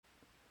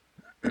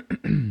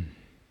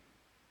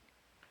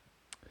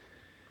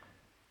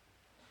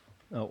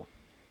Oh,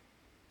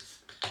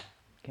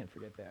 can't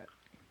forget that.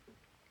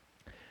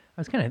 I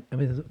was kind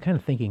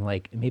of thinking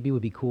like maybe it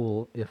would be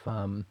cool if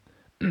I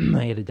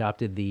had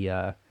adopted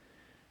the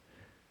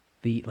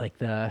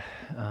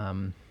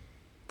um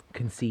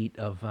conceit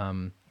of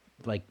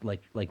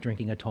like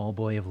drinking a tall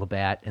boy of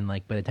Labatt, and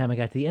like by the time I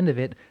got to the end of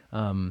it,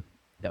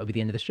 that would be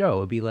the end of the show. It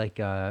would be like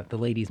the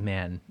ladies'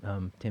 man,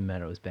 Tim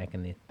Meadows back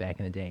in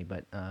the day.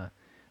 But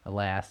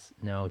alas,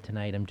 no.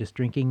 Tonight I'm just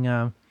drinking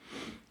a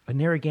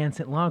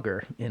Narragansett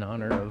lager in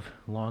honor of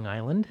Long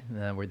Island,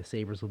 where the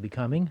Sabres will be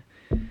coming,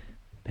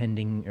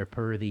 pending or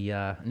per the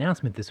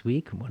announcement this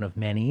week, one of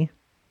many.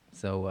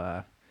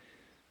 So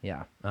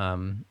yeah, I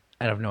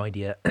have no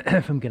idea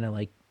if I'm gonna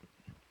like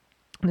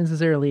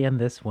necessarily end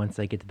this once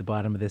I get to the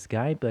bottom of this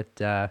guy,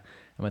 but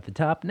I'm at the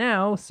top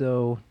now,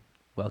 so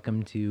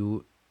welcome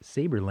to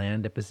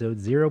Saberland episode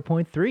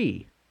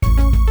 0.3.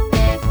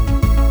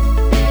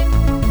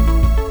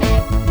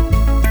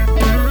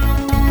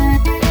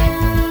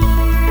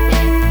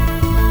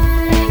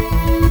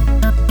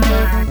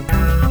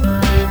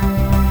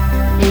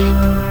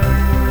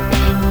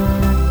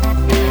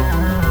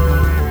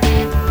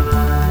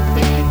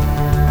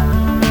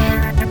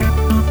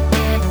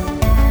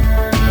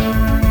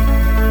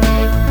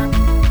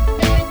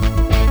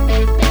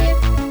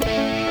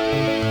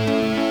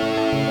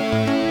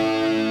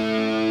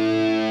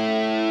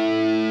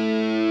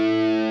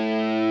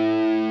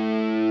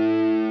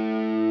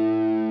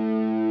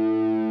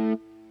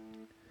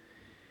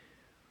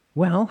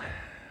 Well,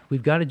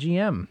 we've got a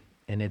GM,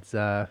 and it's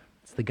the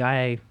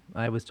guy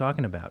I was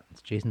talking about.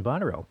 It's Jason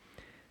Botterill,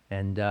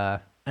 and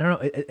I don't know.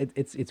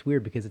 It's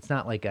weird because it's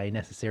not like I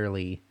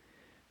necessarily.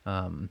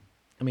 I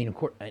mean, of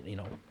course,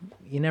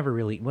 you never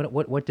really.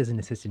 What does an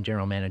assistant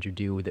general manager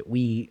do that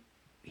we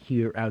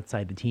here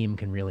outside the team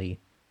can really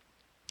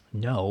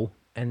know?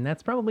 And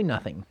that's probably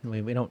nothing.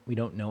 We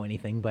don't know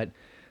anything, but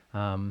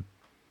I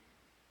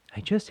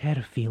just had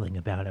a feeling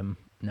about him.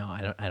 No,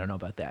 I don't know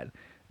about that.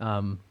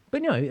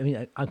 But no, I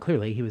mean,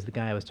 clearly he was the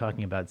guy I was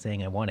talking about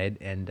saying I wanted,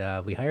 and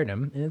we hired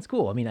him, and it's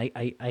cool. I mean,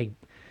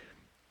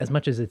 as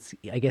much as it's,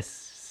 I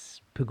guess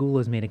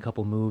Pagula's made a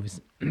couple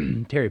moves.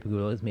 Terry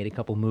Pagula has made a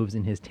couple moves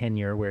in his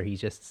tenure where he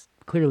just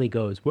clearly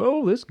goes,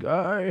 well, this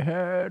guy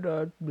had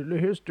a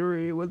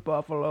history with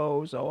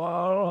Buffalo, so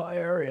I'll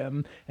hire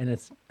him, and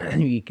it's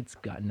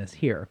gotten us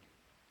here.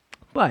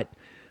 But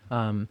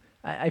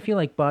I feel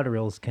like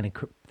Botterill's kind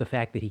of the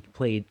fact that he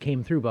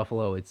came through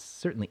Buffalo. It's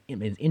certainly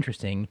is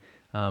interesting,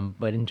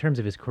 but in terms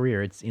of his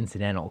career, it's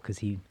incidental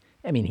because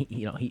I mean,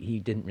 he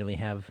didn't really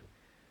have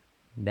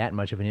that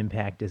much of an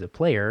impact as a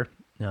player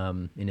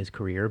in his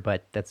career,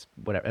 but that's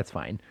whatever. That's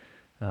fine.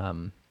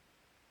 But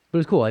it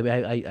was cool.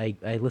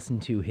 I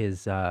listened to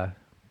his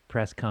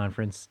press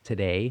conference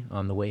today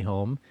on the way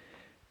home,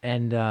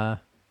 and I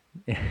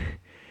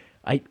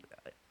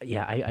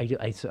yeah,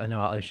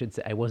 know I should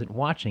say I wasn't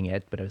watching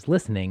it, but I was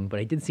listening. But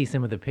I did see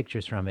some of the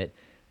pictures from it,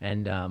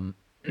 and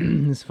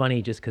it's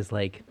funny just because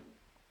like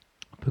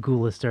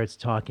Pagula starts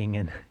talking,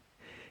 and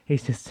he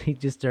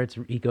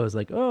goes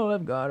like, "Oh,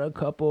 I've got a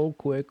couple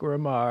quick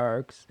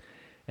remarks,"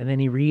 and then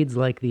he reads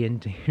like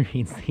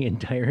reads the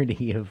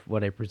entirety of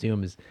what I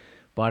presume is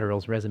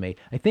Botterill's resume.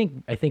 I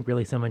think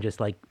really someone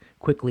just like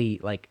quickly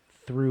like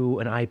threw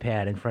an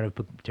iPad in front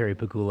of Terry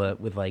Pagula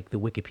with like the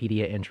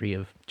Wikipedia entry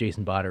of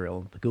Jason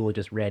Botterill. Pagula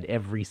just read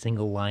every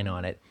single line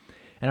on it,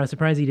 and I was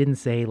surprised he didn't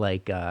say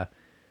like I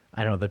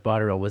don't know, that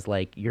Botterill was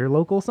like your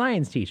local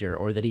science teacher,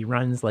 or that he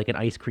runs like an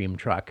ice cream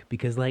truck,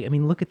 because like I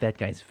mean look at that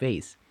guy's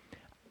face.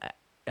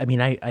 I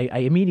mean, I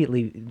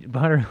immediately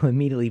Botterill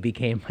immediately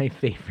became my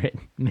favorite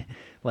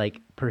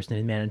like person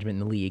in management in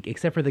the league,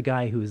 except for the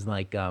guy who's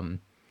like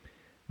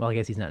well, I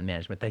guess he's not in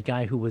management. That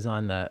guy who was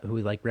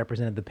who like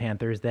represented the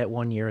Panthers that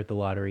one year at the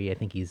lottery. I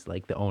think he's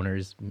like the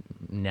owner's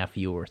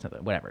nephew or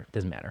something. Whatever,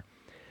 doesn't matter.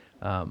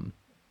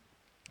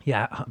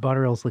 Yeah,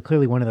 Botterill's like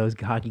clearly one of those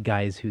hockey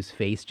guys whose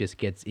face just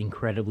gets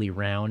incredibly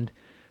round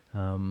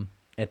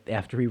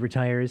after he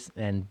retires,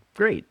 and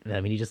great.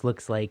 I mean, he just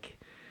looks like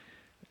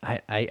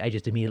I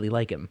just immediately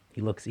like him.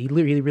 He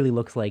really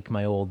looks like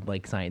my old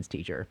like science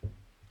teacher,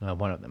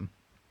 one of them.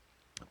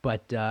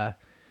 But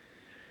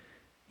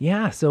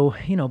yeah, so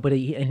but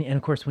and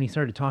of course when he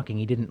started talking,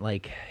 he didn't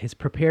like his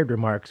prepared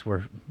remarks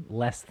were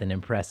less than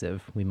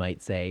impressive, we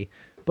might say.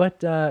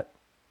 But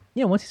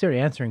once he started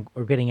answering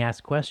or getting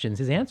asked questions,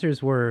 his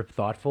answers were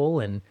thoughtful,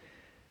 and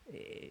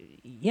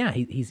yeah,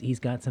 he's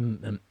got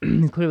some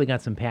he's clearly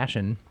got some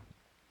passion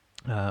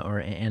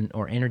or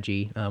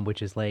energy,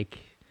 which is like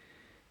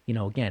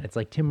again, it's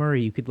like Tim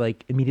Murray. You could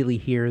like immediately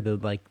hear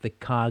the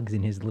cogs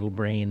in his little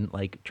brain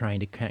like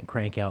trying to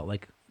crank out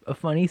like a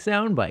funny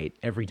soundbite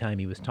every time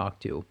he was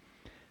talked to,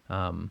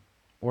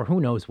 or who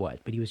knows what.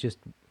 But he's just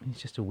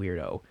a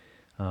weirdo.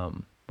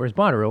 Whereas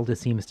Botterill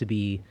just seems to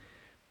be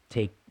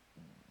take.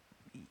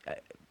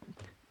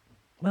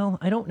 Well,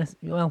 I don't.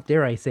 Well,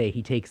 dare I say,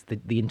 he takes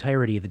the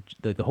entirety of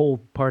the whole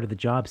part of the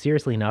job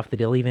seriously enough that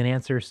he'll even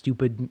answer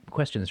stupid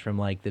questions from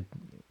like the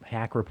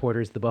hack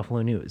reporters, of the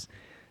Buffalo News.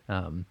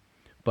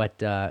 But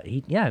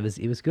yeah,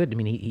 it was good. I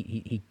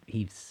mean,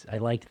 he's I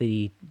liked that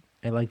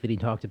he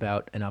talked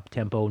about an up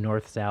tempo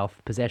north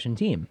south possession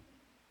team,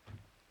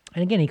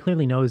 and again, he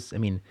clearly knows. I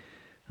mean,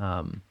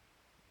 and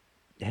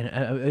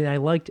I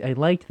liked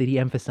that he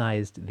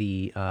emphasized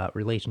the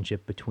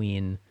relationship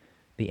between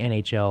the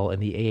NHL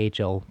and the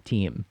AHL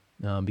team,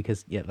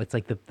 because yeah, it's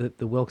like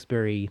the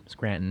Wilkes-Barre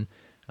Scranton.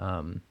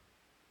 Um,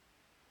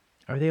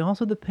 are they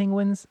also the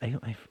Penguins?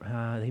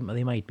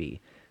 They might be.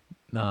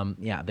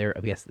 Yeah, they're.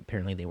 I guess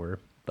apparently they were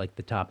like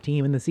the top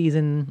team in the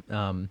season,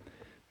 and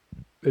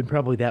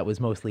probably that was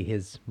mostly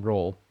his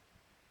role.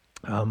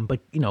 But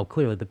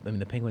clearly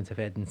the Penguins have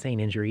had insane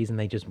injuries, and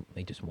they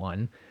just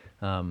won.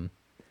 Um,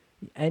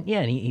 and yeah,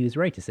 and he was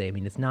right to say. I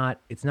mean, it's not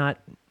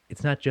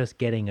just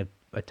getting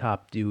a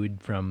top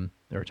dude from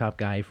or a top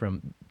guy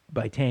from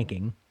by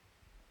tanking.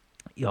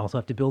 You also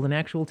have to build an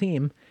actual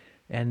team,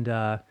 and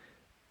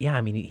yeah,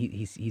 I mean,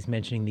 he's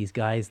mentioning these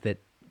guys that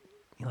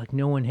like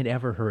no one had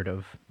ever heard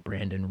of: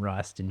 Brandon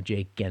Rust and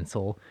Jake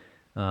Gensel.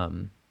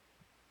 Um,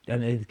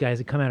 and these guys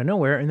that come out of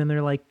nowhere, and then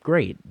they're like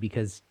great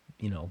because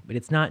but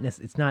it's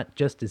not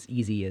just as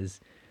easy as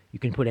you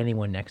can put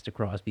anyone next to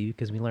Crosby,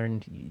 because we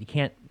learned you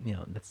can't.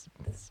 That's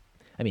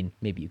I mean,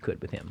 maybe you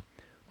could with him,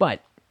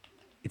 but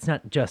it's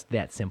not just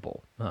that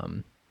simple.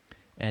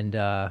 And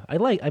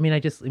I mean,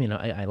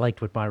 I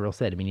liked what Botterill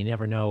said. I mean, you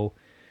never know.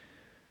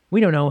 We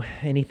don't know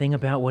anything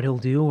about what he'll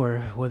do or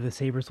whether the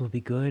Sabres will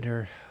be good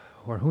or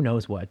who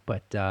knows what.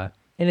 But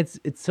and it's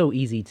so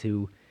easy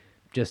to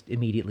just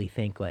immediately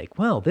think like,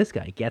 well, this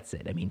guy gets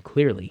it. I mean,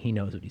 clearly he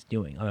knows what he's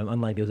doing.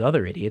 Unlike those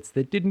other idiots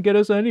that didn't get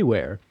us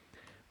anywhere.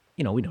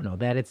 We don't know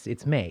that.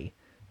 It's May.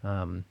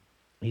 Um,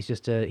 he's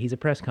a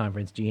press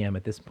conference GM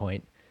at this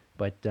point.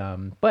 But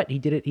he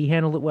did it. He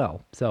handled it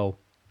well. So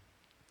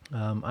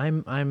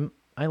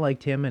I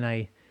liked him, and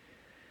I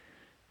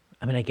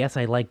mean, I guess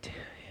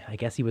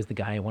he was the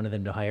guy I wanted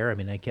them to hire. I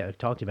mean, I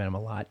talked about him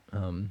a lot.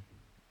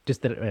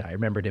 Just that I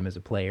remembered him as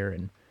a player,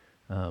 and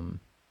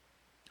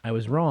I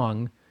was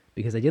wrong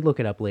because I did look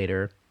it up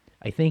later.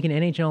 I think in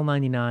NHL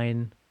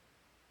 '99,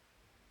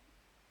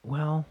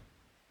 well,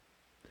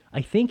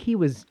 I think he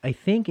was. I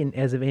think in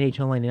as of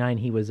NHL '99,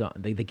 he was on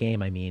the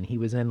game. I mean, he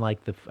was in like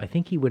I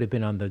think he would have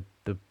been on the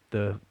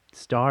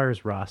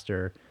Stars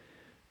roster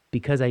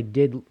because I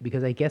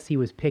guess he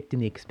was picked in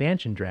the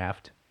expansion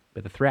draft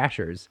by the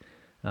Thrashers,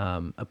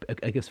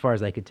 as far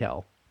as I could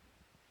tell,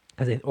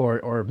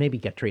 or maybe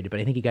got traded, but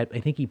I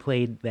think he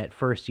played that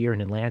first year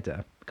in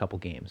Atlanta a couple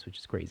games, which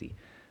is crazy.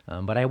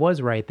 But I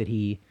was right that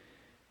he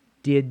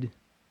did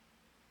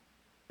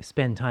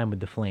spend time with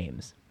the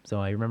Flames,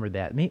 so I remember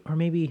that. Or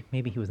maybe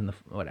he was in the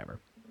whatever.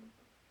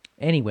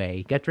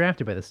 Anyway, got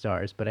drafted by the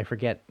Stars, but I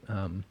forget.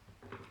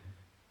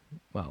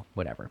 Well,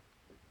 whatever.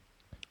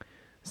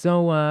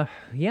 So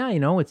yeah,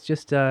 it's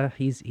just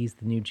he's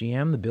the new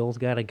GM. The Bills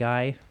got a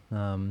guy.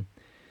 Now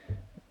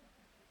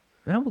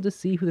we'll just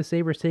see who the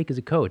Sabres take as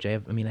a coach. I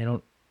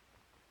mean,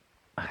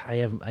 I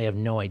have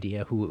no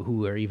idea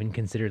who are even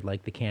considered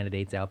like the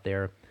candidates out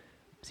there.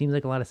 Seems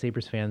like a lot of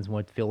Sabres fans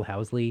want Phil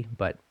Housley,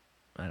 but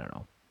I don't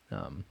know.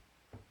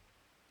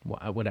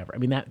 Whatever. I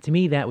mean, that to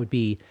me that would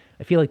be.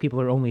 I feel like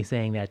people are only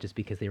saying that just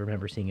because they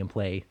remember seeing him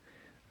play,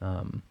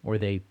 or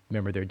they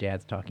remember their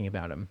dads talking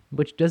about him,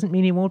 which doesn't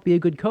mean he won't be a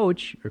good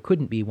coach or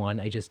couldn't be one.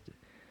 I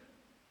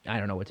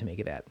don't know what to make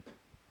of that.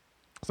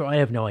 So I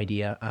have no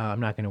idea. I'm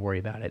not going to worry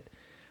about it.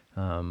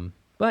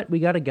 But we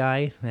got a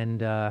guy,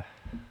 and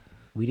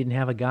we didn't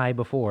have a guy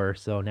before,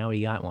 so now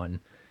we got one.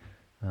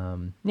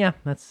 Yeah,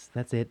 that's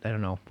it. I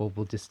don't know.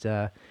 We'll just.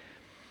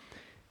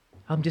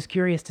 I'm just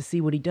curious to see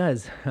what he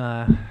does.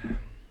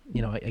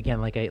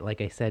 Again, like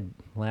I said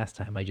last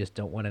time, I just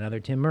don't want another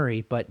Tim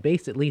Murray. But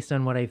based at least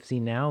on what I've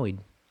seen now,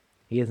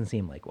 he doesn't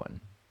seem like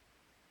one.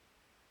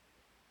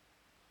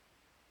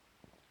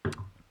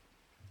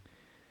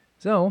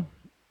 So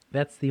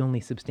that's the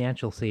only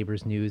substantial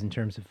Sabres news in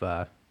terms of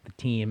the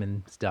team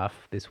and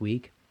stuff this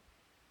week.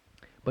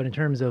 But in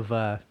terms of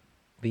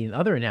the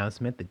other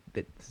announcement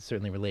that's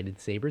certainly related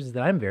to Sabres is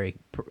that I'm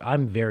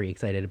very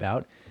excited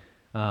about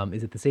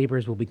is that the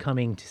Sabres will be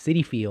coming to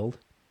Citi Field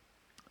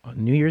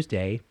on New Year's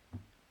Day,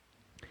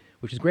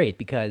 which is great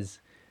because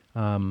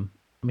I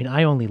mean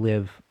I only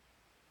live.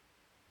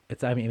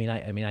 I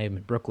am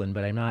in Brooklyn,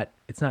 but I'm not.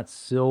 It's not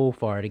so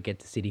far to get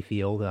to Citi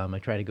Field. I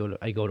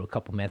go to a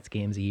couple Mets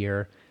games a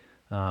year.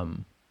 I've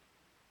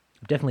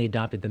definitely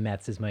adopted the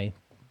Mets as my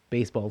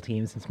baseball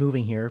team since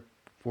moving here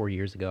 4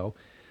 years ago.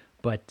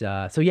 But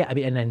so yeah, I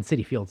mean, and then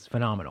Citi Field's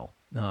phenomenal.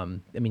 I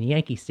mean,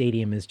 Yankee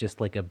Stadium is just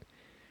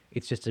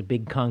it's just a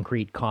big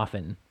concrete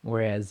coffin,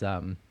 whereas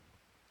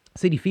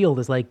Citi Field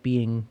is like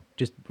being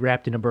just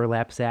wrapped in a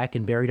burlap sack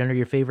and buried under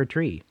your favorite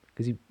tree.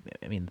 Because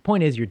I mean, the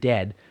point is you're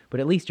dead,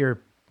 but at least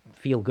you're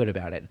feel good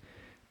about it.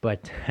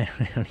 But I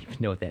don't even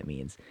know what that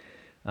means.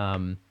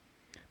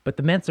 But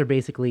the Mets are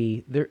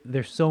basically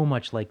they're so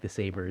much like the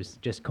Sabres,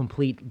 just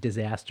complete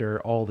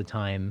disaster all the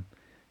time.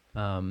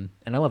 And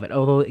I love it.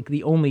 Although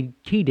the only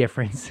key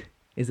difference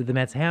is that the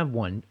Mets have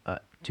won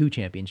 2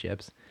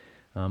 championships,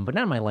 but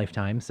not in my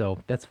lifetime, so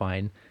that's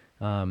fine.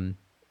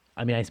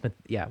 I mean, I spent,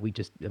 yeah, we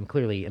just, I'm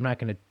not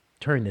going to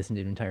turn this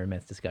into an entire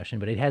Mets discussion,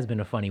 but it has been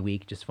a funny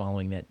week just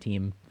following that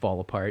team fall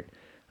apart.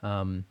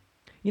 Um,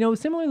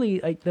 similarly,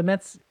 like the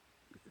Mets,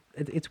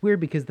 it's weird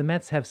because the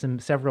Mets have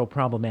several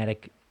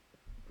problematic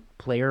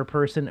player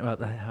person. How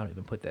do I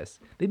even put this?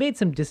 They made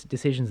some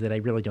decisions that I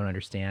really don't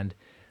understand.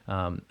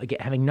 Again,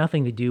 having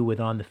nothing to do with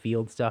on the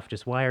field stuff.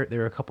 Just why are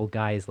there are a couple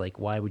guys like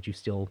why would you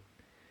still?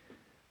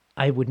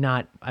 I would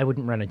not. I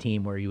wouldn't run a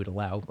team where you would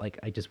allow. Like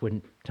I just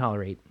wouldn't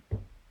tolerate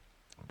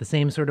the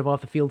same sort of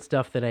off the field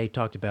stuff that I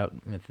talked about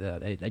with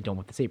I don't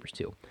with the Sabres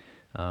too.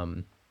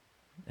 Um,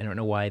 I don't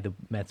know why the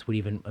Mets would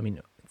even. I mean,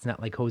 it's not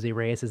like Jose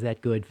Reyes is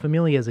that good.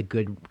 Familia is a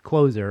good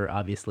closer,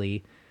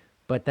 obviously,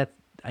 but that's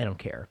I don't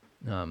care.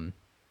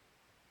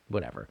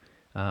 Whatever.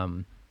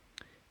 Um,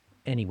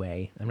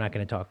 anyway, I'm not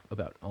going to talk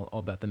about all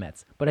about the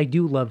Mets, but I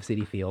do love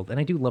Citi Field and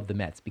I do love the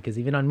Mets because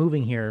even on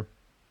moving here,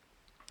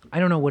 I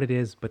don't know what it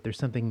is, but there's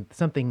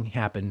something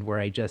happened where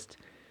I just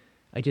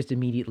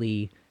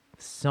immediately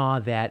saw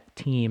that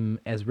team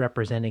as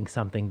representing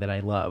something that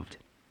I loved.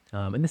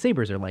 And the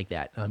Sabres are like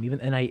that.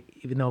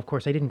 Even though of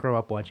course I didn't grow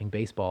up watching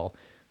baseball,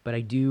 but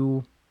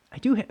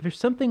there's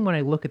something when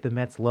I look at the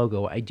Mets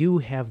logo, I do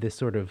have this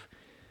sort of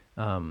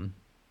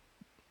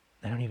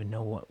I don't even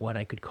know what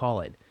I could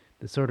call it.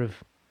 The sort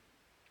of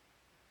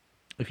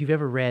if you've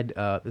ever read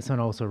The Sun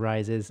Also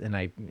Rises, and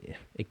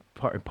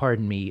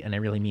pardon me, and I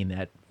really mean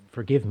that,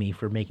 forgive me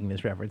for making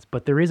this reference,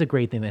 but there is a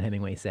great thing that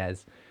Hemingway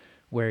says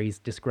where he's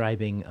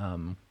describing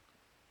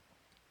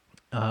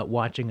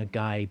watching a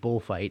guy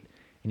bullfight,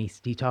 and he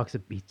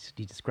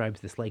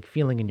describes this like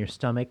feeling in your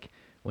stomach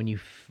when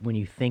when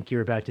you think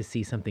you're about to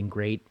see something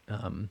great,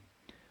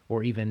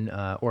 or even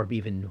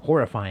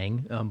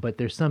horrifying, but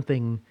there's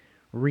something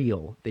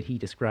real that he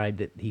described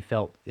that he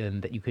felt,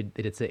 and that you could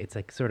that it's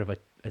like sort of a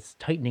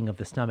tightening of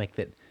the stomach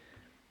that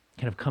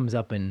kind of comes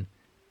up, and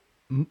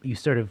you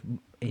sort of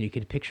and you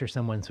could picture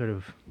someone sort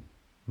of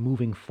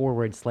moving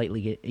forward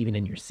slightly, even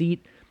in your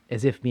seat,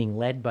 as if being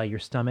led by your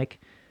stomach.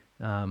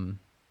 Because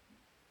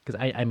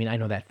I mean I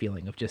know that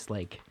feeling of just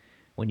like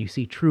when you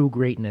see true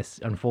greatness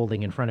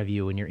unfolding in front of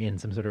you and you're in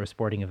some sort of a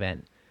sporting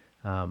event.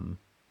 Um,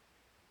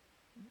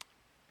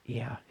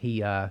 yeah,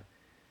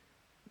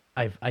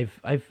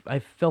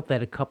 I've felt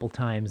that a couple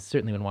times,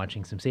 certainly when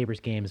watching some Sabres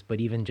games, but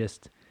even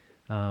just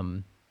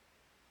um,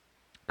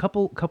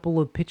 couple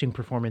of pitching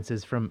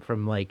performances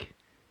from like,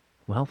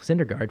 well,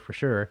 Syndergaard for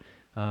sure.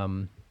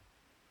 Um,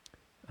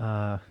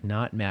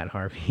 not Matt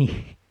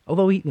Harvey,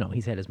 although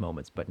he's had his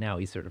moments, but now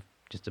he's sort of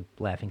just a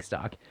laughing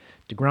stock.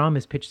 DeGrom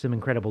has pitched some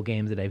incredible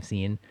games that I've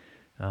seen.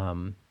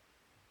 Um,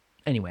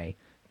 anyway,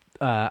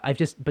 I've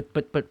just but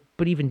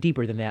even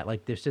deeper than that,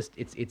 like there's just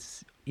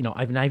it's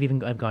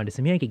I've gone to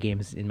some Yankee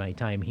games in my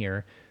time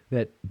here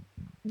that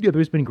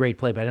there's been great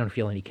play, but I don't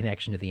feel any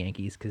connection to the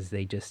Yankees because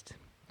they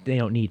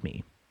don't need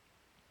me.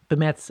 The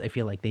Mets, I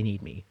feel like they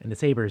need me, and the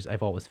Sabres,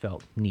 I've always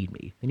felt need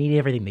me. They need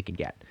everything they can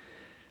get.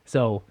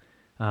 So,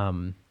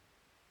 um,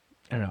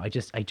 I don't know. I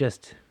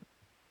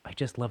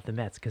just love the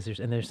Mets because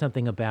there's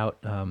something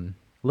about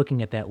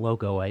looking at that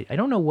logo. I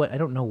don't know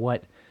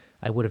what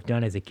I would have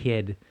done as a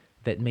kid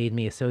that made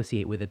me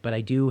associate with it, but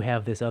I do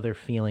have this other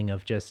feeling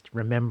of just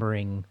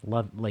remembering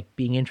love, like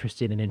being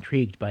interested and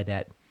intrigued by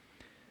that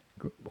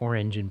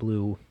orange and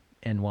blue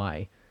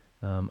NY.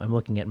 I'm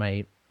looking at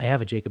I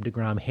have a Jacob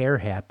DeGrom hair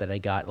hat that I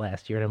got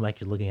last year, and I'm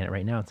actually looking at it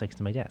right now. It's next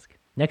to my desk,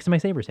 next to my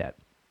Sabres hat.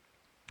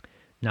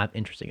 Not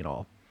interesting at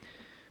all.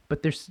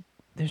 But there's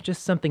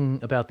just something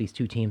about these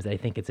two teams that I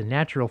think it's a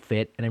natural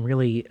fit, and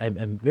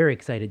I'm very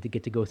excited to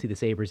get to go see the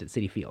Sabres at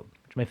Citi Field,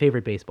 which is my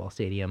favorite baseball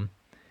stadium.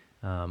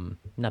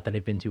 Not that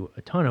I've been to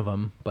a ton of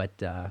them,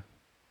 but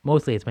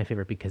mostly it's my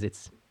favorite because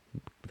it's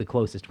the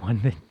closest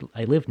one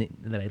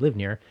that I live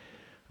near.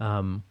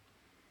 Um,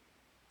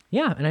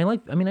 yeah, and I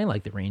like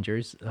the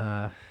Rangers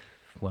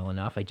well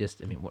enough. I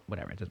mean,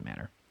 whatever, it doesn't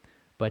matter.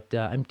 But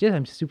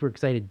I'm super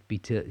excited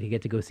to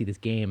get to go see this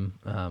game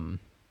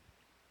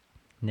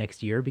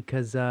next year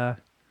because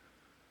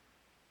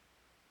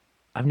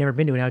I've never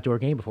been to an outdoor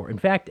game before. In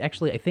fact,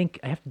 actually, I think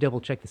I have to double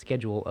check the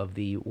schedule of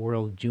the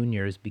World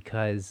Juniors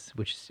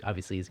which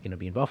obviously is going to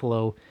be in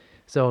Buffalo.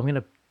 So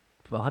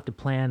I'll have to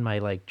plan my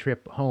like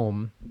trip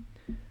home.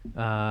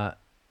 Uh,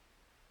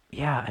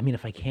 yeah, I mean,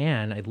 if I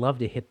can, I'd love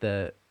to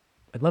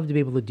be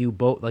able to do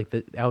both, like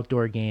the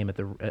outdoor game at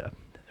the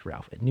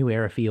Ralph at New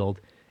Era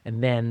Field,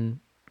 and then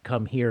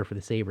come here for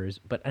the Sabres.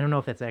 But I don't know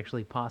if that's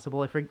actually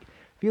possible.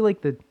 Feel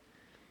like the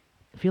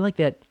I feel like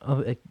that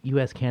a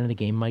U.S. Canada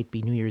game might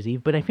be New Year's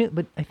Eve, but I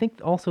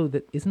think also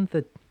that isn't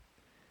the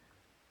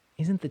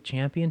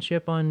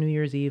championship on New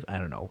Year's Eve? I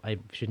don't know. I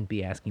shouldn't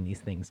be asking these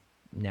things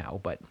now,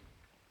 but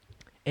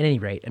at any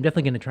rate, I'm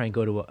definitely going to try and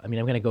I'm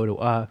going to go to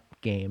a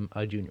game,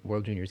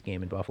 World Juniors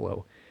game in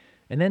Buffalo,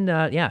 and then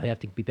yeah, I have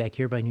to be back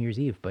here by New Year's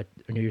Eve, or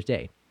New Year's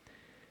Day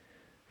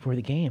for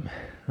the game.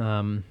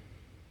 Um,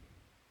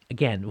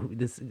 Again,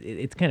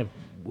 it's kind of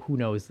who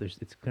knows.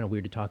 It's kind of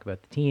weird to talk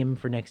about the team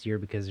for next year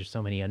because there's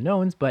so many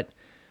unknowns. But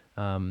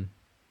um,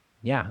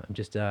 yeah,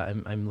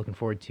 I'm looking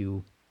forward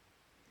to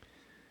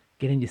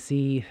getting to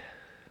see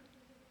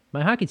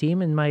my hockey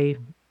team and my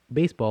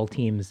baseball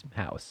team's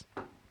house.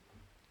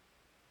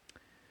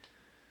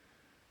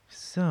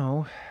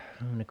 So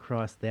I'm going to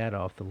cross that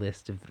off the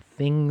list of the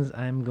things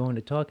I'm going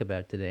to talk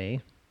about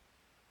today.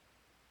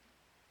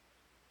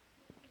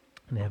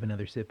 And have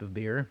another sip of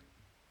beer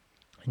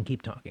and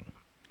keep talking.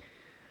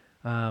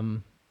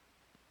 So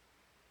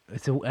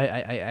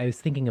I was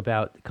thinking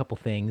about a couple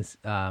things.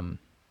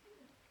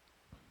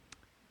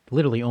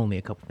 Literally only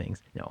a couple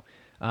things. No.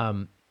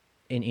 And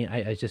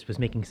I just was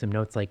making some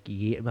notes like,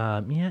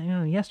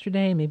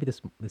 yesterday, maybe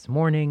this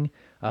morning,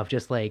 of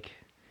just like,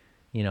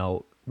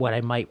 what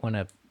I might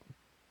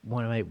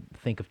what I might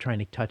think of trying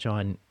to touch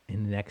on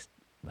in the next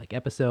like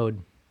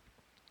episode.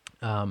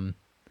 And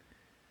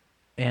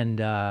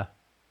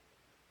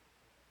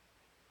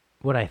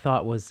what I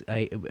thought was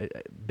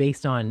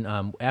based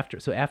on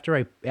after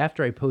I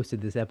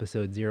posted this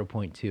episode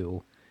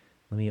 0.2.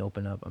 Let me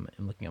open up. I'm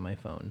looking at my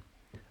phone.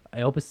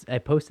 I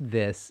posted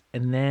this,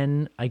 and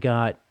then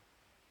I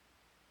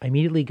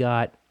immediately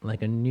got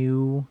like a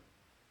new.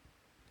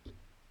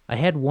 I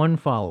had one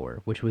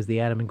follower, which was the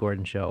Adam and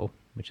Gordon Show,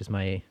 which is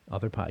my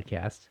other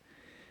podcast,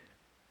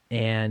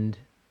 and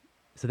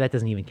so that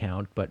doesn't even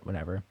count, but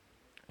whatever.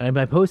 And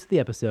I posted the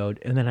episode,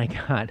 and then I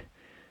got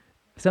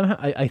somehow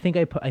I think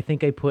I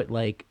put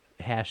like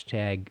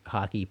hashtag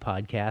hockey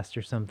podcast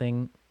or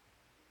something,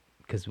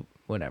 because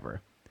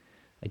whatever.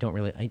 I don't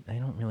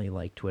really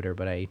like Twitter,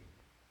 but I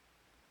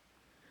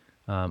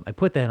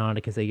put that on it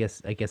because I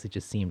guess it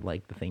just seemed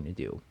like the thing to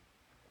do.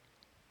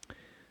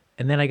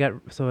 And then I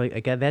got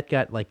that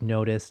got like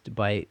noticed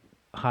by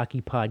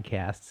Hockey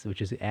Podcasts,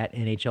 which is at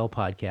NHL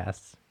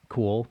Podcasts.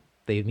 Cool.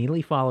 They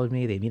immediately followed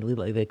me. They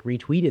immediately like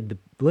retweeted the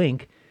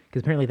link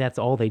because apparently that's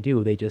all they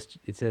do.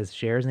 It says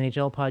shares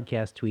NHL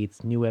Podcast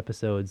tweets new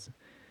episodes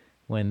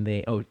when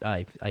they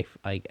I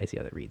see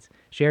how that reads.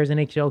 Shares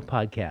NHL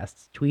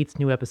Podcasts tweets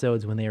new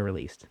episodes when they are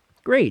released.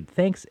 Great.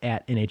 Thanks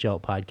at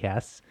NHL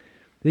Podcasts.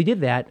 They did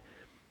that.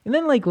 And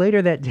then like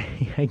later that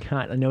day I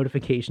got a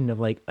notification of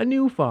like a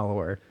new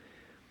follower.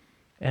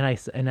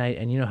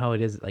 And you know how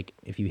it is, like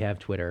if you have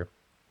Twitter,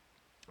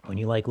 when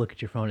you like look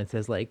at your phone, it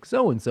says like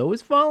so and so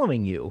is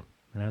following you,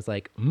 and I was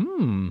like,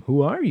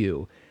 who are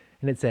you?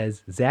 And it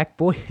says Zach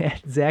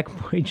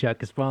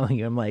Boychuk is following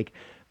you. I'm like,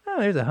 oh,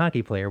 there's a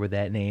hockey player with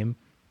that name,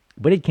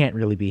 but it can't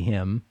really be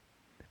him.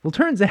 Well,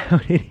 turns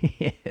out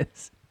it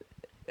is.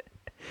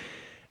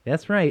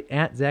 That's right,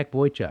 at Zach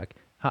Boychuk,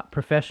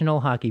 professional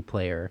hockey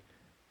player,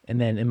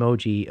 and then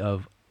emoji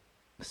of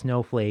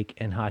snowflake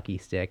and hockey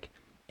stick.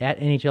 At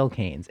NHL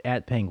Canes,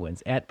 at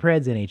Penguins, at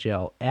Preds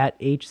NHL, at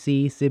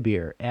HC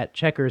Sibir, at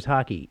Checkers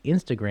Hockey,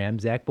 Instagram,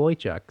 Zach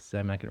Boychuk. So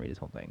I'm not going to read his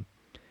whole thing.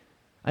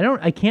 I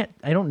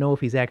don't know if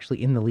he's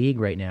actually in the league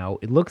right now.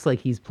 It looks like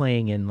he's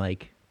playing in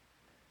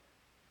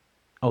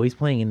he's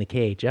playing in the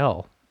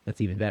KHL.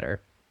 That's even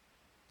better.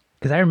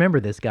 Because I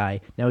remember this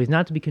guy. Now, he's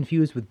not to be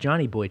confused with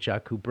Johnny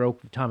Boychuk, who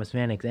broke Thomas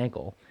Vanek's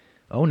ankle.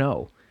 Oh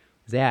no.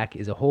 Zach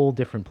is a whole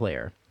different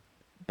player.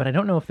 But I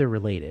don't know if they're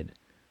related.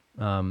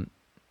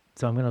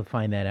 So I'm going to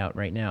find that out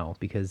right now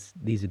because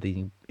these are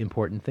the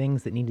important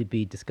things that need to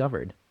be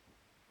discovered.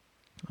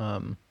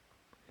 And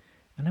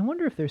I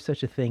wonder if there's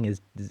such a thing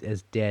as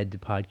dead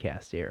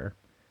podcast air.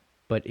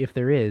 But if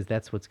there is,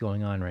 that's what's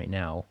going on right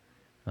now.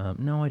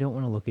 No, I don't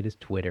want to look at his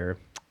Twitter.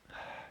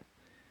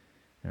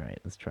 All right,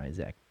 let's try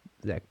Zach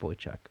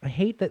Boychuk. I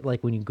hate that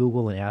like when you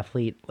Google an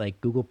athlete,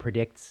 like Google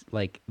predicts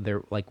like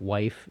their like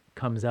wife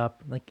comes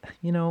up. Like,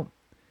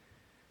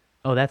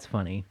 oh, that's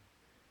funny.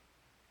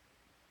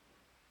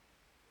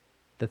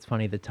 That's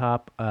funny. The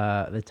top.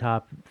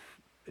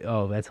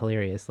 Oh, that's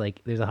hilarious.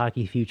 Like, there's a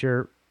Hockey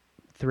Future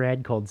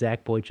thread called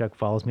Zach Boychuk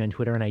follows me on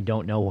Twitter, and I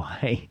don't know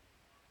why.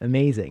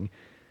 Amazing.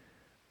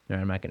 No,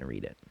 I'm not going to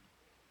read it.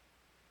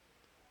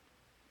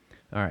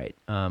 All right.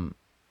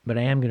 But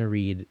I am going to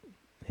read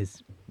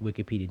his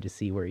Wikipedia to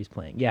see where he's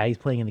playing. Yeah, he's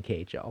playing in the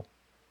KHL.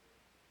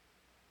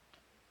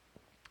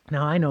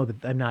 Now, I know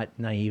that I'm not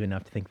naive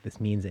enough to think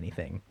this means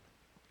anything,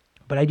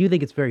 but I do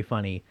think it's very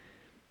funny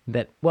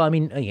that, well, I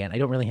mean, again, I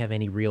don't really have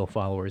any real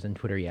followers on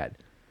Twitter yet,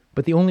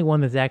 but the only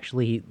one that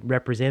actually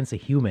represents a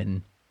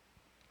human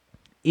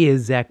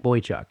is Zach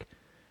Boychuk,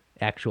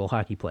 actual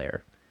hockey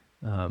player,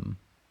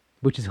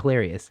 which is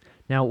hilarious.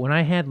 Now, when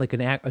I had like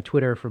a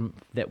Twitter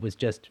that was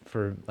just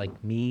for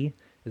like me,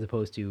 as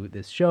opposed to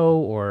this show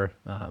or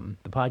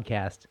the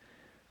podcast,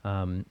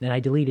 and I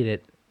deleted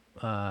it,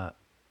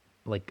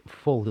 like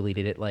full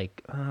deleted it,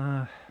 like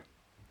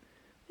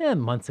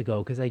months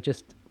ago, because I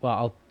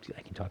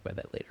can talk about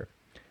that later.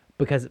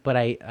 But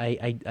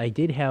I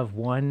did have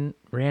one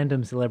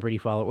random celebrity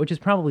follower, which is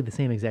probably the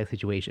same exact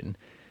situation,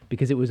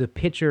 because it was a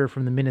pitcher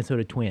from the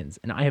Minnesota Twins,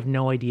 and I have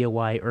no idea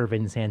why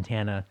Irvin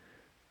Santana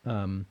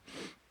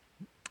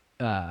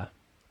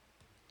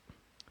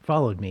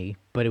followed me,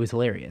 but it was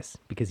hilarious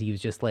because he was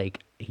just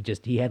like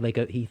he had like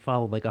he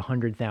followed like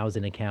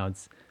 100,000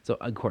 accounts, so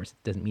of course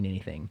it doesn't mean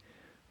anything,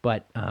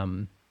 but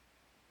it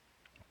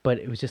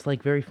was just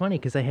like very funny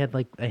because I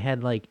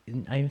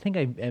think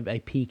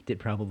I peaked at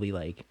probably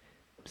like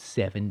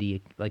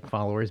 70 like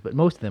followers, but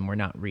most of them were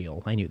not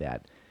real. I knew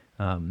that.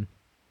 And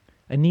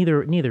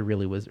neither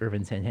really was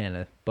Irvin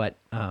Santana, but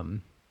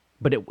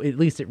at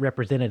least it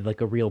represented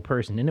like a real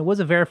person, and it was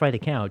a verified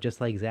account,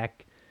 just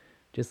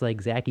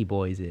like Zachy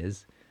Boys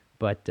is.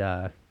 But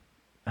I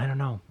don't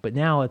know. But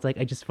now it's like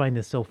I just find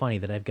this so funny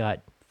that I've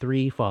got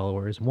three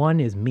followers. One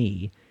is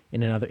me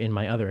in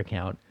my other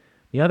account.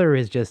 The other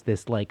is just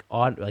this like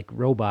odd like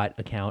robot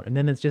account, and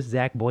then it's just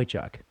Zach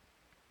Boychuk.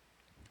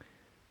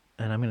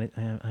 And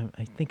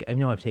I think I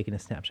know I've taken a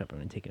snapshot, but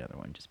I'm gonna take another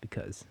one just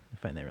because I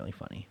find that really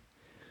funny.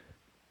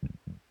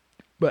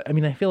 But I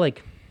mean, I feel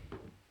like,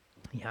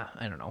 yeah,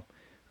 I don't know.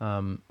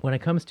 When it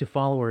comes to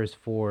followers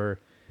for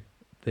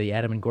the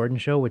Adam and Gordon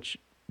show, which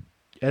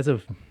as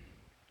of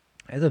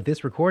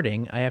this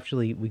recording,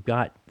 we've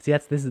got, see,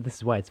 this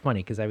is why it's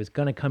funny, because I was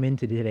gonna come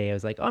into today. I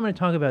was like, oh, I'm gonna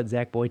talk about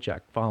Zach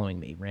Boychuk following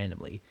me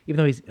randomly, even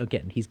though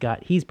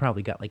he's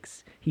probably got like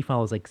he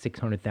follows like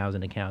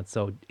 600,000 accounts.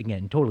 So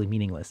again, totally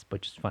meaningless,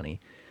 but just funny.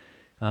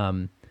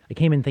 I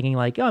came in thinking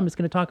like, oh, I'm just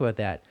gonna talk about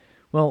that.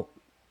 Well,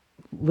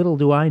 little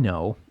do I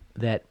know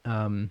that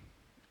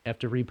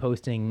after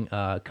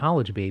reposting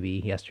College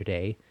Baby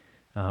yesterday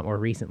or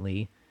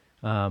recently,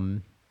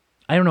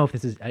 I don't know if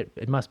this is,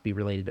 it must be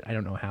related, but I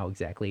don't know how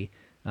exactly.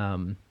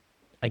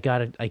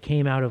 I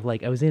came out of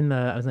like, I was on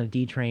a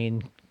D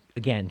train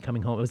again,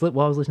 coming home.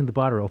 While I was listening to the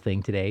Botterill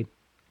thing today,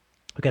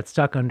 I got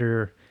stuck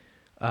under,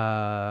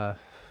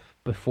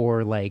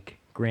 before like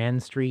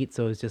Grand Street.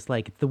 So it was just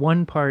like the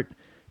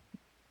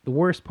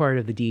worst part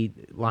of the D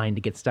line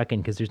to get stuck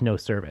in because there's no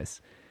service.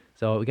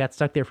 So we got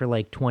stuck there for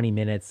like 20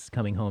 minutes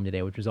coming home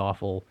today, which was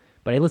awful.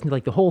 But I listened to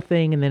like the whole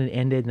thing and then it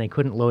ended and I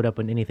couldn't load up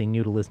on anything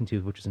new to listen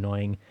to, which was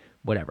annoying.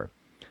 Whatever.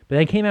 But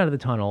I came out of the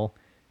tunnel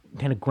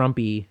kind of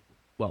grumpy.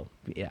 Well,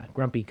 yeah,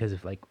 grumpy because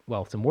of like,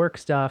 well, some work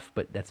stuff,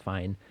 but that's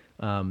fine.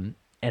 And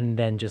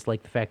then just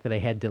like the fact that I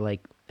had to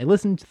like, I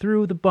listened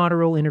through the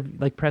Botterill interview,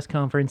 like press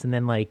conference, and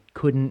then like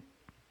couldn't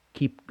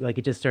keep, like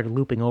it just started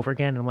looping over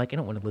again. And I'm like, I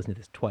don't want to listen to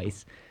this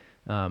twice.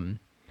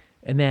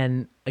 And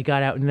then I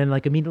got out, and then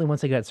like immediately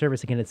once I got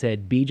service again, it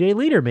said BJ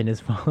Liederman is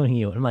following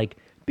you. And I'm like,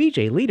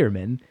 BJ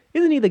Liederman?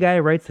 Isn't he the guy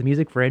who writes the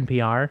music for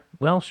NPR?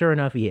 Well, sure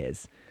enough, he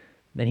is.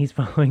 Then he's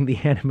following the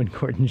Adam and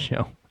Gordon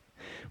show,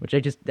 which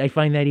I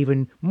find that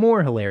even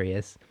more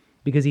hilarious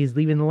because he's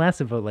even less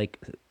of a like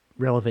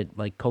relevant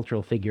like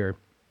cultural figure.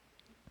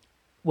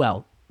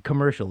 Well,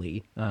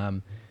 commercially,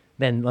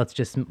 then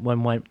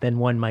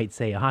one might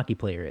say a hockey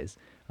player is.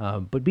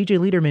 But BJ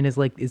Liederman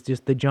is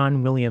just the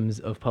John Williams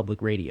of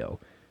public radio.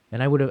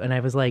 And I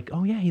was like,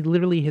 oh yeah, he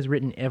literally has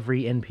written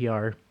every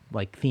NPR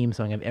like theme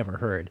song I've ever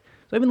heard.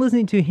 So I've been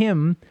listening to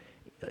him,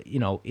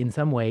 in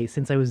some way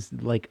since I was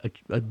like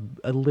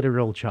a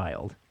literal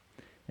child.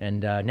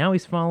 And now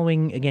he's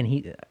following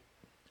again.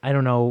 I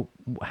don't know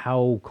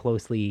how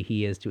closely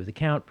he is to his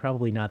account.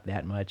 Probably not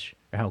that much,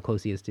 or how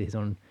close he is to his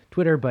own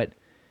Twitter. But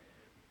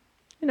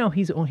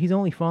he's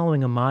only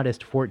following a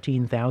modest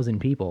 14,000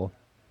 people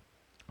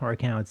or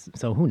accounts.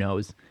 So who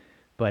knows?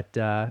 But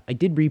I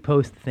did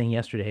repost the thing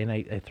yesterday, and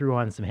I threw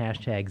on some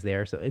hashtags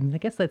there. So, and I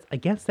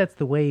guess that's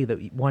the way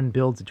that one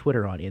builds a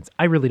Twitter audience.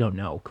 I really don't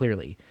know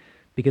clearly,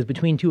 because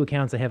between two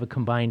accounts, I have a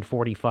combined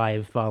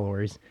 45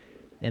 followers,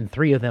 and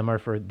 3 of them are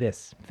for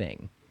this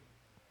thing.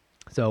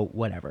 So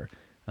whatever.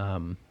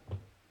 But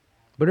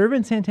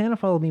Irvin Santana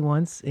followed me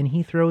once, and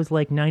he throws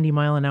like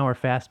 90-mile-an-hour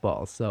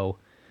fastballs. So,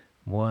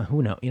 well,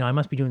 who knows? I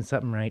must be doing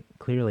something right.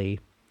 Clearly,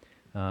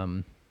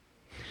 I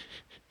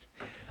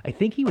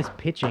think he was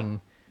pitching.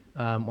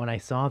 When I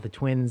saw the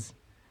Twins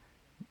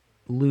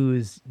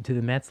lose to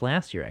the Mets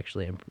last year,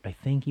 actually, I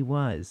think he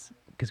was,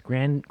 because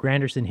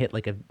Granderson hit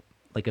like a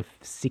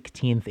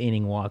 16th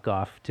inning walk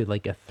off to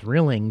like a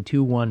thrilling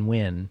 2-1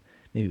 win.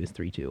 Maybe it was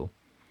 3-2.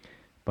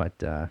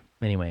 But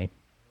anyway,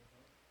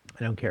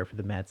 I don't care for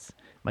the Mets.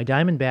 My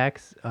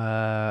Diamondbacks,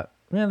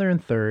 they're in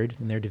third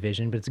in their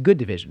division, but it's a good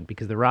division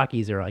because the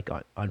Rockies are like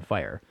on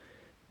fire.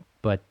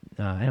 But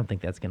I don't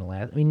think that's going to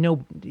last. I mean,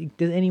 no.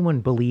 Does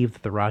anyone believe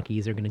that the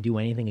Rockies are going to do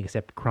anything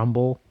except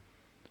crumble?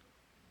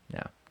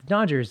 Yeah, the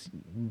Dodgers,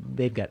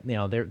 they've got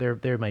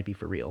they might be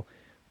for real,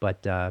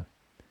 but of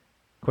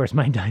course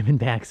my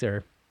Diamondbacks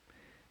are,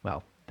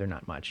 well, they're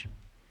not much.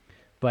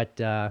 But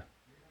yeah,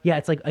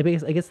 it's like I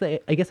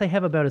guess I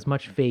have about as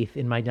much faith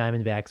in my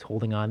Diamondbacks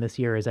holding on this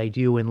year as I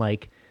do in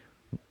like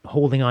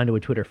holding on to a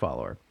Twitter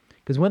follower.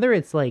 Because whether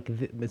it's like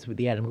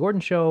the Adam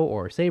Gordon show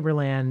or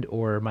Saberland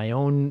or my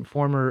own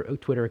former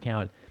Twitter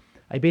account,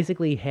 I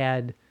basically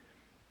had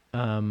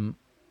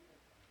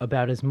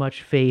about as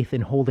much faith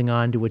in holding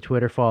on to a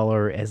Twitter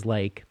follower as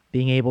like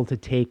being able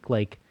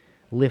to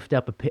lift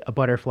up a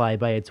butterfly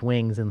by its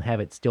wings and have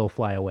it still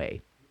fly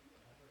away.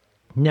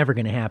 Never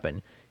going to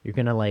happen. You're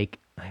going to like,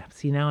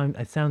 see now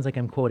it sounds like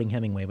I'm quoting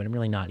Hemingway, but I'm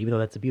really not, even though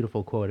that's a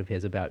beautiful quote of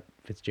his about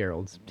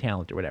Fitzgerald's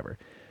talent or whatever.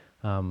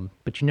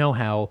 But you know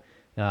how,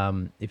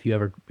 if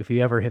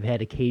you ever have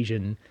had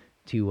occasion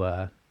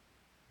to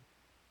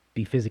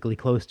be physically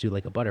close to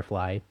like a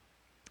butterfly,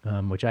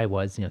 which I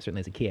was, certainly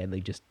as a kid,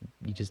 you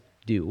just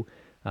do.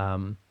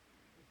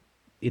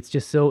 It's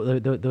just so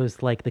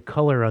those like the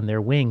color on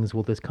their wings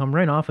will just come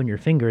right off on your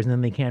fingers, and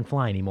then they can't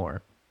fly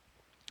anymore.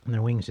 and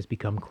their wings just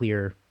become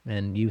clear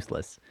and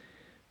useless.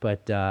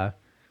 But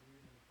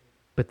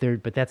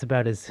but that's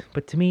about as.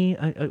 But to me,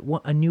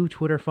 a new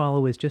Twitter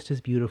follow is just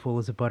as beautiful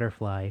as a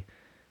butterfly,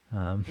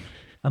 um,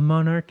 a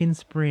monarch in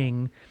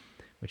spring,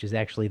 which is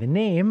actually the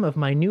name of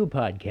my new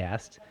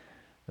podcast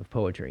of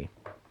poetry.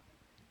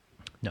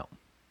 No,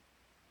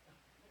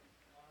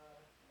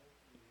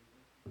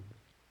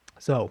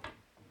 so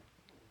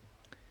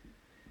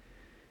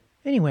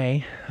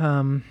anyway,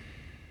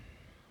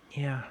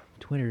 yeah,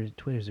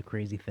 Twitter's a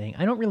crazy thing.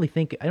 I don't really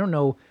think I don't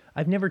know.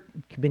 I've never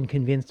been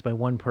convinced by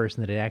one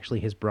person that it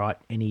actually has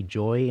brought any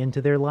joy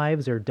into their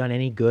lives or done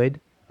any good.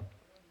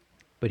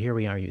 But here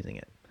we are using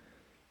it.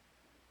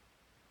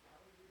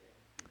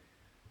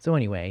 So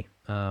anyway,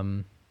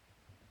 yeah,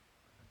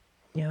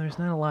 there's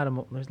not a lot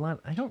of there's a lot.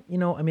 I don't,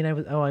 I mean,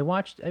 I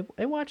watched,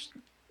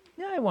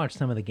 yeah, I watched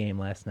some of the game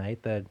last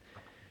night.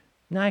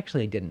 No,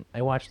 actually, I didn't.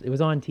 I watched. It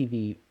was on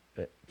TV,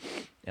 but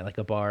at like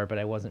a bar, but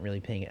I wasn't really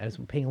paying. I was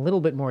paying a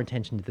little bit more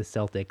attention to the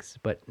Celtics,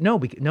 but no,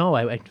 no.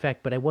 In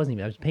fact, but I wasn't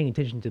even. I was paying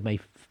attention to my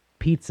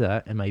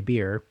pizza and my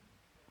beer,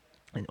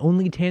 and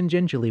only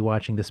tangentially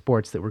watching the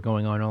sports that were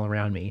going on all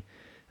around me.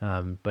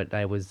 But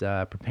I was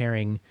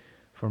preparing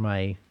for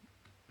my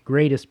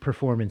greatest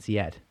performance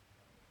yet,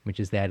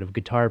 which is that of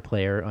guitar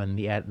player on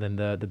the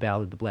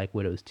Ballad of the Black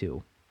Widows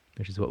 2,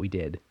 which is what we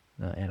did,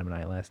 Adam and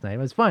I last night. It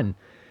was fun.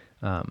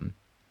 Um,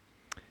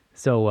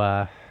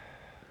 so,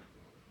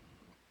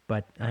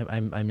 but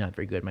I'm not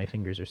very good. My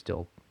fingers are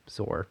still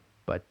sore,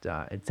 but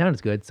it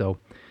sounds good. So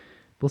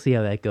we'll see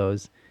how that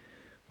goes.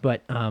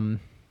 But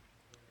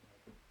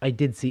I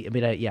did see. I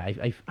mean,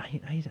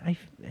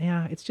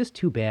 yeah. It's just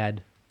too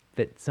bad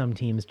that some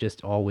teams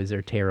just always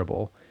are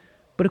terrible.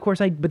 But of course,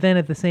 But then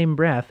at the same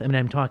breath, I mean,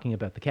 I'm talking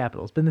about the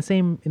Capitals. But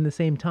in the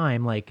same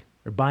time, like,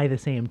 or by the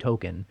same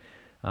token,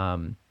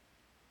 um,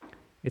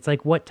 it's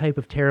like, what type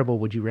of terrible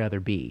would you rather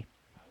be?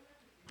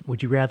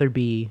 Would you rather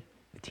be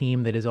a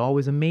team that is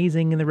always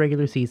amazing in the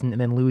regular season and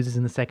then loses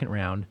in the second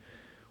round,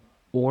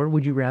 or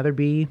would you rather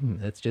be,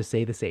 let's just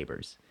say, the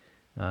Sabres?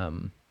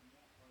 Because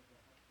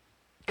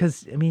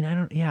I mean, I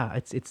don't. Yeah,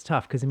 it's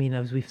tough. Because I mean,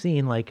 as we've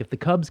seen, like if the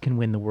Cubs can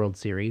win the World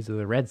Series, or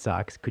the Red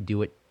Sox could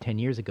do it 10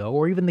 years ago,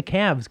 or even the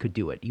Cavs could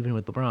do it, even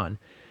with LeBron,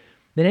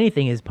 then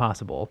anything is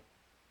possible.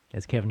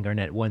 As Kevin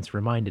Garnett once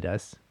reminded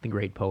us, the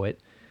great poet.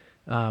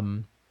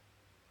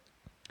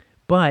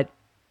 But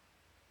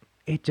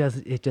it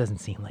doesn't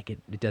seem like it.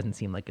 It doesn't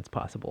seem like it's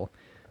possible.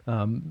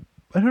 I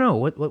don't know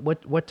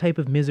what type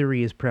of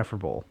misery is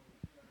preferable.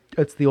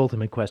 That's the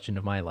ultimate question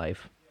of my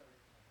life,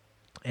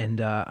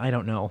 and I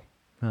don't know.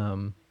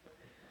 Um,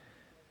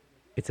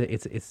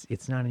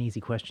 it's not an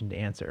easy question to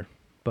answer,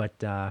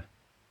 but I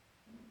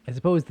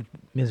suppose that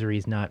misery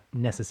is not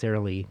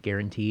necessarily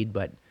guaranteed.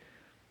 But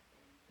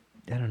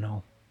I don't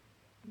know.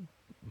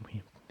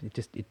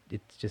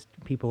 It's just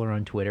people are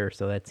on Twitter,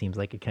 so that seems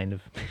like a kind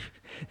of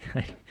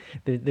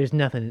there's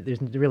nothing.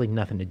 There's really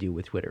nothing to do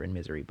with Twitter and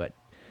misery. But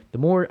the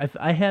more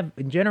I have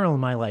in general in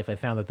my life, I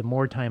found that the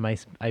more time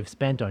I've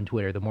spent on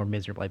Twitter, the more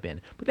miserable I've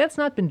been. But that's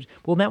not been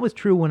well. That was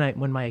true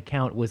when my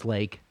account was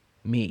like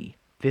me.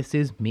 This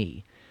is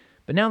me.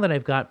 But now that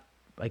I've got,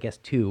 I guess,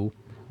 two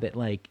that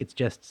like it's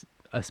just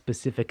a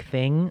specific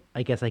thing,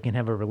 I guess I can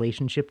have a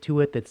relationship to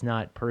it that's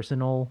not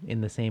personal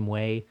in the same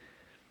way,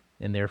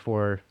 and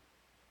therefore,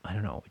 I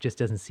don't know. It just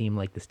doesn't seem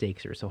like the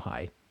stakes are so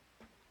high.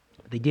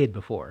 They did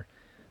before.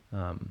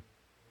 Um,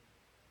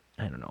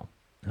 I don't know.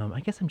 I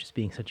guess I'm just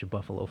being such a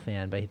Buffalo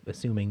fan by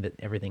assuming that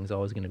everything's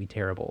always going to be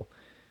terrible.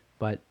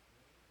 But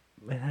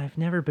I've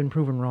never been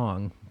proven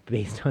wrong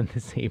based on the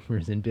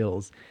Sabres and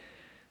Bills.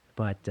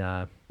 But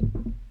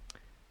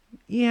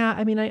yeah,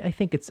 I mean, I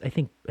think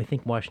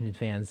Washington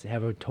fans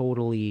have a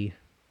totally.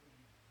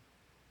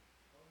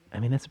 I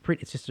mean, that's a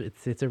pretty. It's just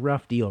it's a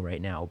rough deal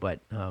right now. But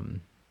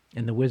and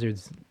the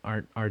Wizards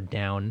are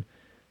down,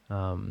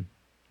 so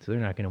they're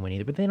not going to win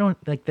either. But they don't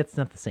like that's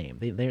not the same.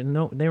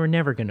 They're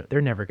never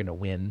gonna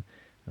win.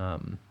 I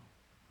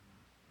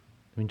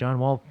mean, John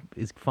Wall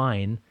is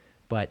fine,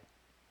 but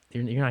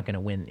you're not going to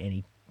win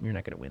any. You're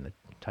not going to win the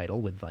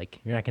title with like.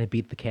 You're not going to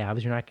beat the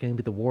Cavs. You're not going to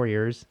beat the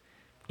Warriors.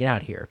 Get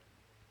out of here.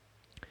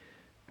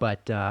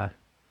 But I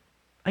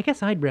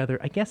guess I'd rather.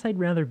 I guess I'd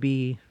rather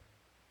be.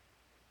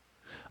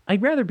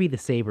 I'd rather be the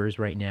Sabres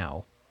right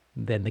now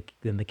than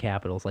the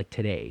Capitals like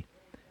today,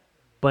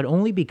 but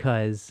only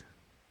because.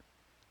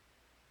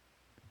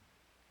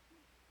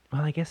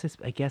 Well, I guess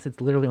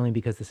it's literally only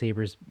because the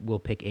Sabres will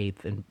pick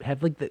eighth and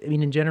have like the. I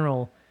mean, in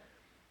general,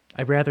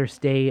 I'd rather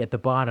stay at the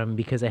bottom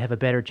because I have a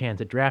better chance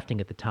at drafting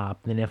at the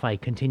top than if I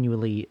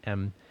continually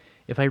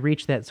if I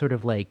reach that sort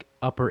of like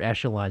upper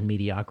echelon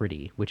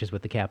mediocrity, which is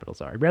what the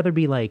Capitals are. I'd rather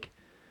be like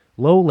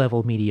low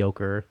level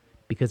mediocre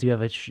because you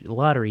have a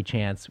lottery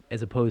chance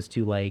as opposed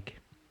to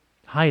like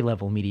high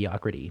level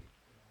mediocrity,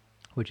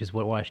 which is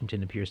what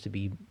Washington appears to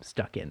be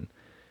stuck in.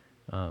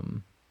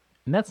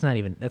 And that's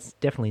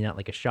definitely not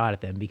like a shot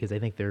at them because I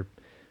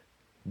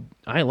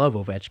love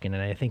Ovechkin and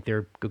I think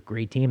they're a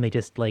great team. They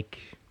just like,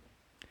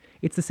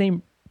 it's the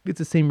same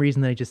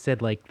reason that I just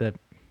said like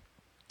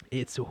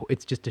it's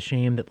just a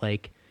shame that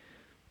like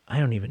I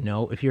don't even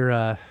know if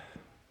you're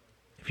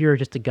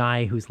just a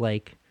guy who's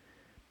like,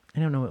 I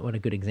don't know what a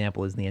good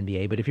example is in the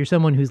NBA, but if you're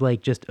someone who's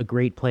like just a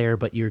great player,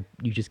 but you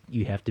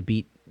have to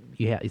beat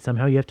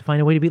somehow you have to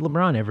find a way to beat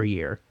LeBron every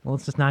year. Well,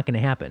 it's just not going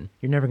to happen.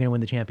 You're never going to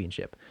win the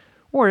championship.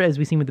 Or as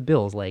we've seen with the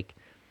Bills, like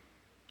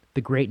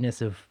the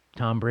greatness of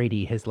Tom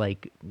Brady has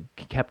like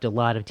kept a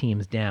lot of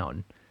teams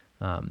down,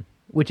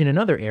 which in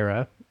another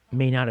era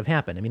may not have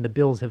happened. I mean, the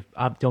Bills have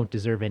don't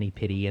deserve any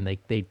pity, and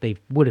they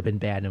would have been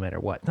bad no matter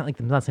what. It's not like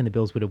I'm not saying the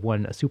Bills would have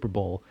won a Super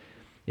Bowl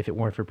if it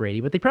weren't for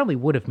Brady, but they probably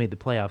would have made the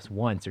playoffs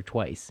once or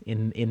twice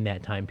in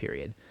that time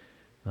period.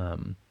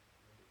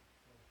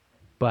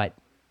 But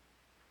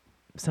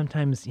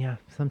sometimes, yeah,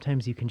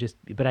 sometimes you can just.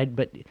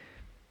 But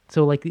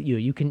so like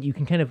you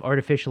can kind of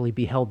artificially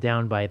be held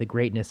down by the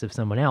greatness of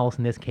someone else.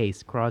 In this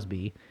case,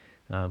 Crosby,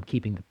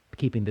 keeping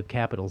the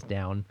Capitals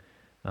down.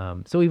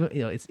 So even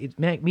it's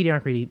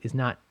mediocrity is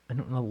not. I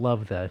don't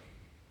love the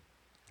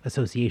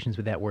associations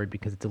with that word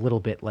because it's a little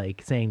bit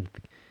like saying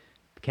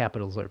the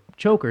Capitals are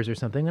chokers or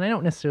something, and I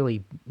don't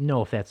necessarily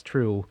know if that's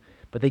true.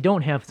 But they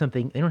don't have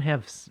something. They don't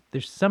have.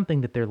 There's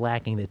something that they're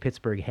lacking that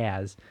Pittsburgh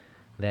has.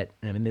 That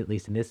I mean, at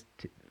least in this,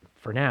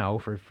 for now,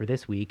 for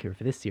this week or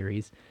for this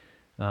series.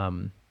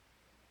 But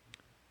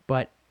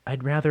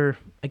I'd rather,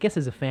 I guess,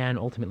 as a fan,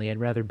 ultimately, I'd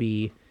rather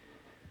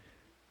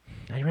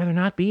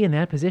not be in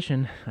that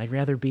position. I'd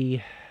rather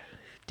be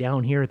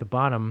down here at the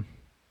bottom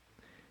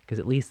because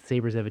at least the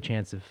Sabres have a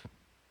chance of,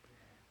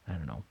 I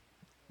don't know.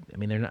 I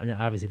mean, they're not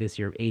obviously this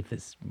year eighth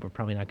is we're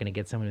probably not going to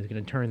get someone who's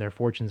going to turn their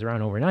fortunes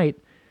around overnight,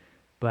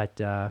 but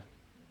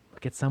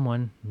get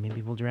someone.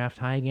 Maybe we'll draft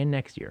high again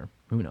next year.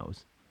 Who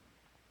knows?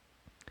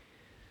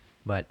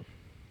 But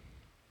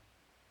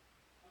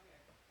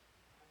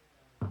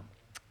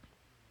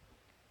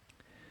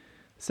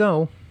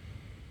so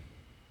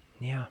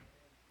yeah,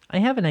 I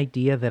have an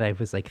idea that I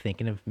was like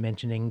thinking of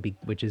mentioning,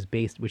 which is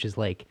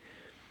like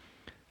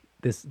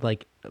this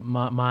like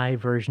my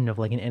version of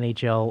like an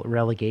NHL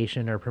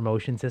relegation or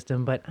promotion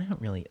system, but I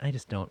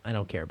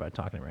don't care about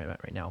talking about it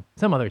right now.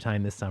 Some other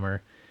time this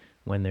summer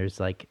when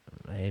there's like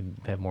I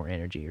have more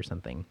energy or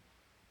something.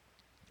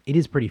 It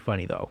is pretty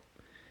funny though,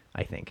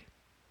 I think.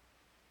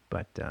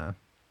 But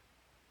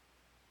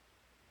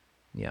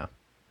yeah.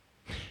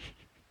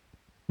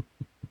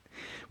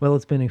 Well,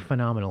 it's been a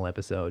phenomenal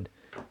episode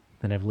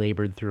and I've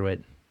labored through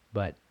it,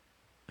 but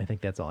I think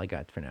that's all I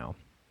got for now.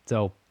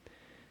 So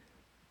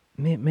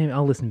maybe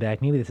I'll listen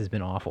back. Maybe this has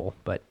been awful,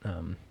 but I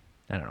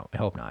don't know. I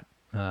hope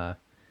not.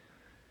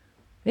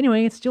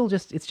 Anyway, it's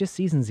just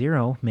season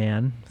 0,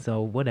 man.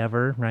 So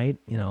whatever, right?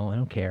 I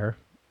don't care.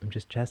 I'm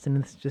just testing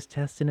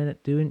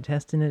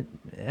it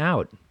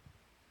out.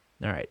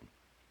 All right.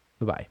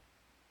 Bye bye.